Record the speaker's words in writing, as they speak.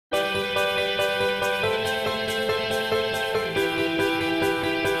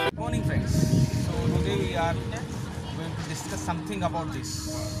something about this.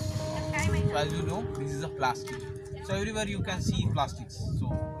 So as you know, this is a plastic. So everywhere you can see plastics. So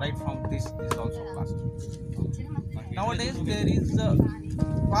right from this is also plastic. Nowadays there is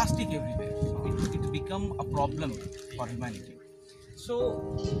plastic everywhere. So it become a problem for humanity.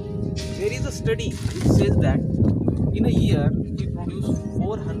 So there is a study which says that in a year we produce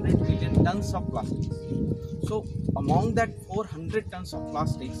 400 million tons of plastics. So among that 400 tons of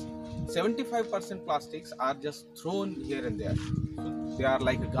plastics, 75% plastics are just thrown here and there. So they are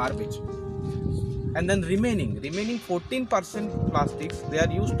like a garbage. And then remaining 14% plastics, they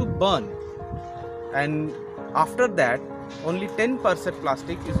are used to burn. And after that, only 10%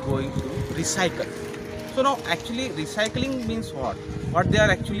 plastic is going to recycle. So now actually recycling means what? What they are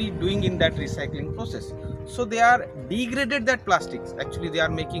actually doing in that recycling process. So they are degraded that plastics. Actually they are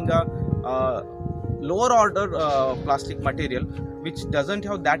making a lower order plastic material which doesn't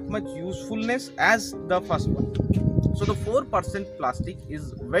have that much usefulness as the first one. So the 4% plastic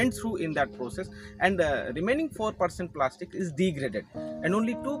is went through in that process, and remaining 4% plastic is degraded, and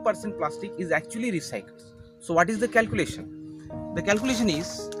only 2% plastic is actually recycled. So what is the calculation? The calculation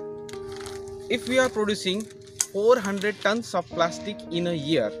is, if we are producing 400 tons of plastic in a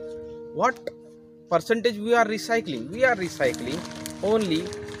year, what percentage we are recycling? We are recycling only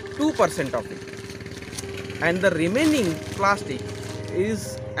 2% of it, and the remaining plastic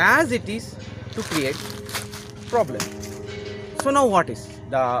is as it is to create problem. So now what is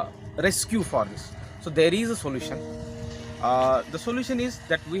the rescue for this? So there is a solution. The solution is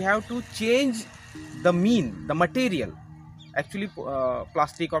that we have to change the material. Actually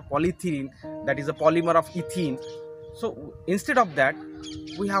plastic or polyethylene, that is a polymer of ethene. So instead of that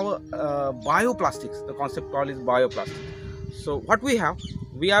we have bioplastics. The concept called is bioplastic. So what we have,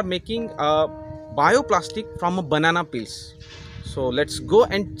 we are making a bioplastic from a banana peels. So let's go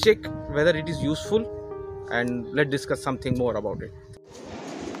and check whether it is useful, and let's discuss something more about it.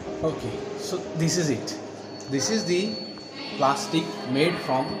 Okay, so this is it. This is the plastic made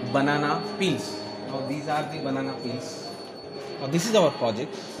from banana peels. Now these are the banana peels. Now this is our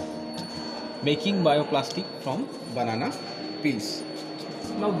project, making bioplastic from banana peels.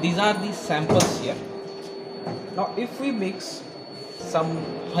 Now these are the samples here. Now if we mix some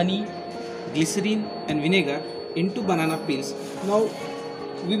honey, glycerin and vinegar into banana peels, now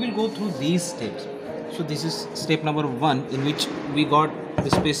we will go through these steps. So this is step number 1, in which we got the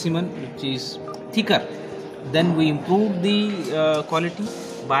specimen which is thicker. Then we improved the quality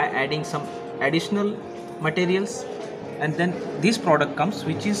by adding some additional materials, and then this product comes,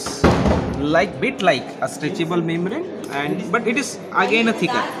 which is like a stretchable membrane, but it is again a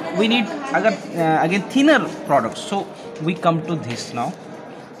thicker. We need again thinner products. So we come to this now.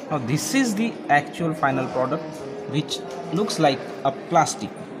 Now this is the actual final product, which looks like a plastic.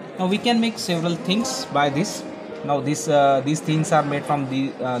 Now we can make several things by this. Now these things are made from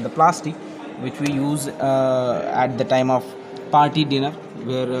the plastic which we use at the time of party dinner,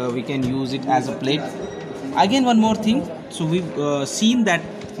 where we can use it as a plate. Again one more thing, so we've seen that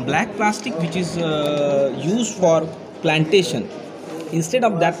black plastic which is used for plantation. Instead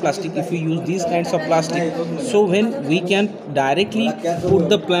of that plastic, if we use these kinds of plastic, so when we can directly put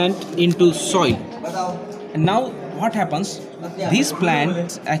the plant into soil. And now what happens, these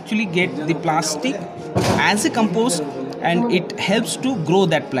plants actually get the plastic as a compost, and it helps to grow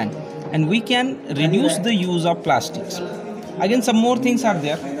that plant, and we can reduce the use of plastics. Again some more things are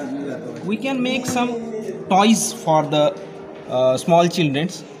there. We can make some toys for the small children,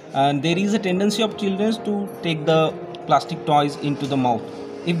 and there is a tendency of children to take the plastic toys into the mouth.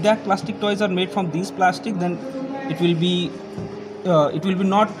 If that plastic toys are made from these plastic, then it will be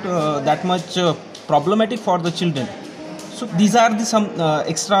not that much problematic for the children. So these are the some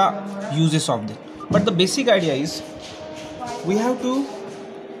extra uses of them. But the basic idea is we have to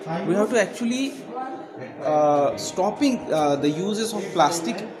actually stopping the uses of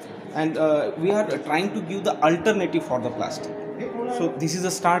plastic, and we are trying to give the alternative for the plastic. So this is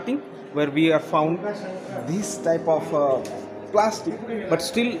a starting where we have found this type of plastic, but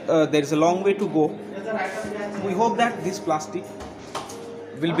still there is a long way to go. We hope that this plastic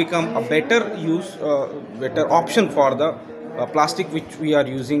will become a better option for the plastic which we are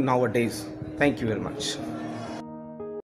using nowadays. Thank you very much.